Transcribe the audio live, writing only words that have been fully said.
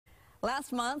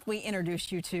Last month, we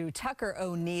introduced you to Tucker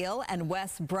O'Neill and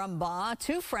Wes Brumbaugh,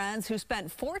 two friends who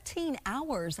spent 14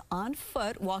 hours on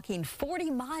foot walking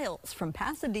 40 miles from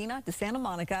Pasadena to Santa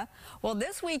Monica. Well,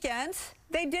 this weekend,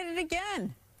 they did it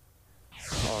again.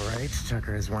 All right,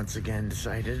 Tucker has once again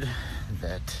decided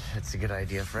that it's a good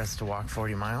idea for us to walk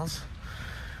 40 miles.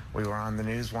 We were on the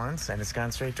news once, and it's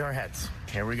gone straight to our heads.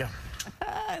 Here we go.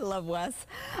 I love Wes.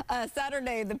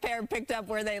 Saturday, the pair picked up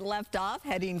where they left off,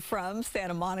 heading from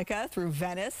Santa Monica through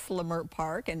Venice, Leimert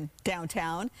Park, and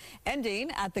downtown, ending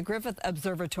at the Griffith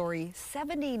Observatory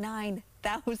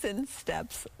 79,000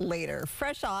 steps later.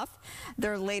 Fresh off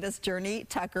their latest journey,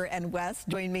 Tucker and Wes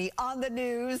join me on the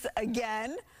news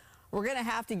again. We're going to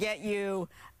have to get you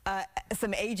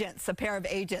some agents, a pair of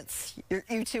agents.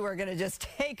 You two are going to just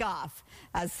take off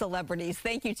as celebrities.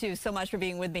 Thank you two so much for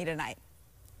being with me tonight.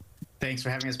 Thanks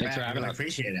for having us back. I really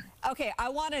appreciate it. Okay, I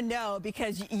want to know,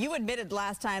 because you admitted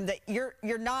last time that you're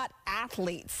not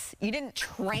athletes. You didn't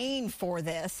train for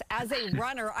this. As a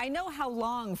runner, I know how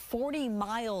long 40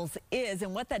 miles is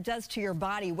and what that does to your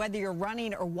body, whether you're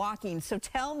running or walking. So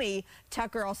tell me,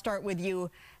 Tucker, I'll start with you.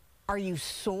 Are you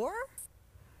sore?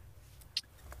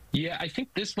 Yeah, I think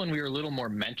this one we were a little more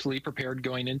mentally prepared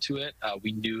going into it.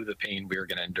 We knew the pain we were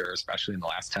going to endure, especially in the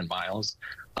last 10 miles.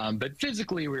 But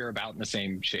physically, we were about in the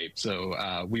same shape.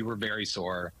 So we were very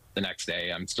sore the next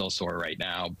day. I'm still sore right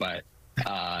now. But,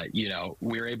 you know,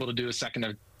 we were able to do a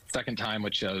second time,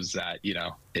 which shows that, you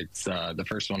know, it's the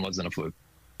first one wasn't a fluke.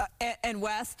 And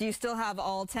Wes, do you still have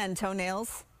all 10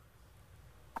 toenails?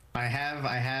 I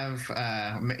have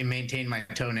maintained my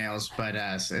toenails, but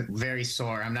very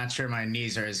sore. I'm not sure my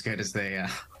knees are as good as they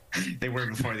were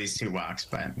before these two walks,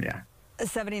 but yeah.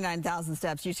 79,000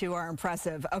 steps. You two are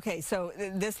impressive. Okay, so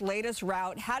this latest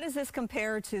route, how does this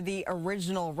compare to the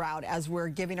original route, as we're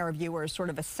giving our viewers sort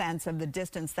of a sense of the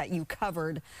distance that you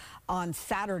covered on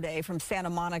Saturday from Santa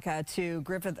Monica to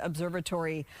Griffith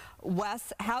Observatory?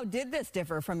 Wes, how did this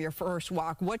differ from your first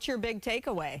walk? What's your big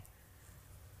takeaway?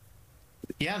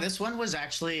 Yeah, this one was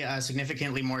actually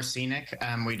significantly more scenic.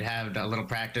 We'd had a little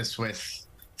practice with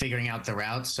figuring out the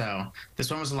route, so this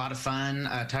one was a lot of fun.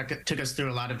 Took us through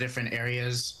a lot of different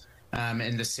areas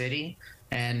in the city,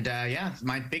 and yeah,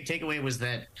 my big takeaway was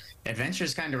that adventure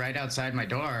is kind of right outside my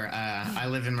door. I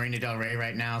live in Marina del Rey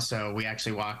right now, so we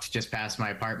actually walked just past my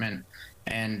apartment,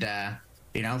 and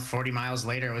you know, 40 miles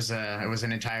later, it was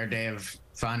an entire day of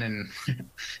fun and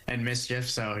and mischief.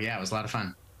 So yeah, it was a lot of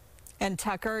fun. And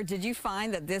Tucker, did you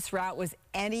find that this route was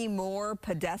any more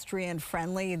pedestrian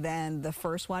friendly than the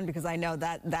first one? Because I know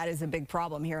that is a big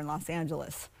problem here in Los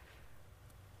Angeles.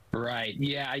 Right.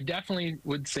 Yeah, I definitely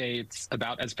would say it's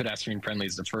about as pedestrian friendly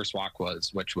as the first walk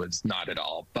was, which was not at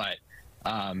all. But,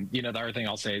 you know, the other thing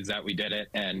I'll say is that we did it,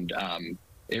 and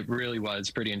it really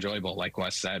was pretty enjoyable. Like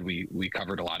Wes said, we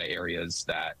covered a lot of areas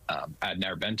that I'd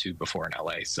never been to before in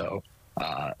LA. So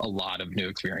a lot of new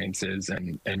experiences,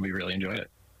 and we really enjoyed it.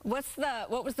 What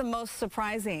was the most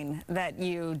surprising that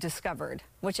you discovered?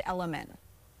 Which element?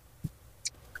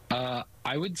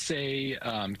 I would say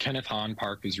Kenneth Hahn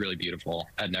Park was really beautiful.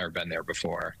 I'd never been there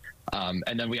before.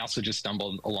 And then we also just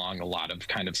stumbled along a lot of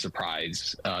kind of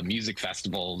surprise music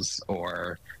festivals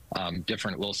or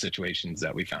different little situations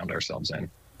that we found ourselves in.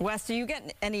 Wes, do you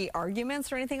get any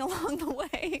arguments or anything along the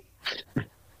way?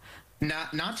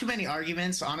 Not too many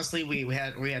arguments. Honestly, we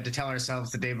had to tell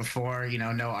ourselves the day before, you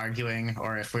know, no arguing,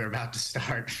 or if we were about to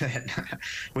start, that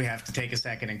we have to take a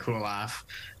second and cool off.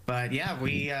 But yeah,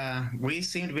 we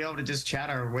seemed to be able to just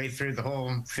chat our way through the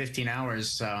whole 15 hours,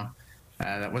 so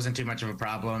that wasn't too much of a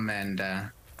problem. And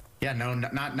yeah, no,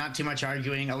 not too much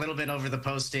arguing. A little bit over the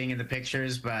posting and the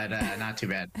pictures, but not too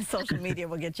bad. Social media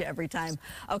will get you every time.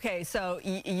 Okay, so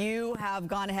you have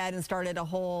gone ahead and started a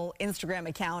whole Instagram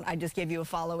account. I just gave you a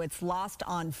follow. It's Lost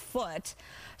on Foot.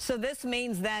 So this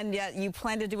means then you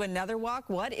plan to do another walk.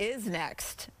 What is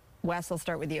next? Wes, I'll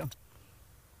start with you.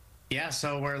 Yeah,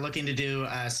 so we're looking to do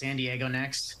San Diego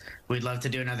next. We'd love to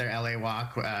do another LA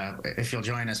walk. If you'll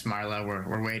join us, Marla,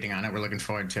 we're waiting on it. We're looking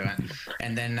forward to it.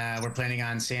 And then we're planning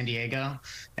on San Diego,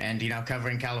 and you know,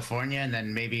 covering California, and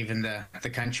then maybe even the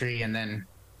country, and then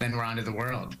we're on to the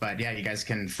world. But yeah, you guys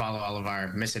can follow all of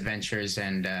our misadventures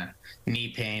and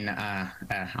knee pain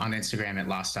on Instagram at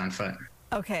Lost on Foot.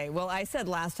 Okay, well, I said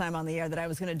last time on the air that I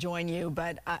was going to join you,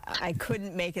 but I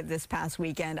couldn't make it this past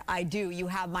weekend. I do. You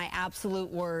have my absolute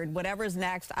word. Whatever's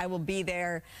next, I will be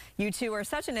there. You two are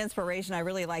such an inspiration. I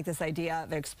really like this idea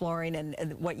of exploring,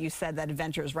 and what you said, that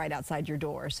adventure is right outside your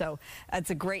door. So it's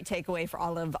a great takeaway for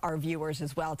all of our viewers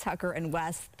as well. Tucker and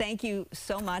Wes, thank you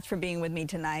so much for being with me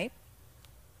tonight.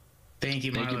 Thank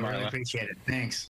you, Marla. Really appreciate it. Thanks.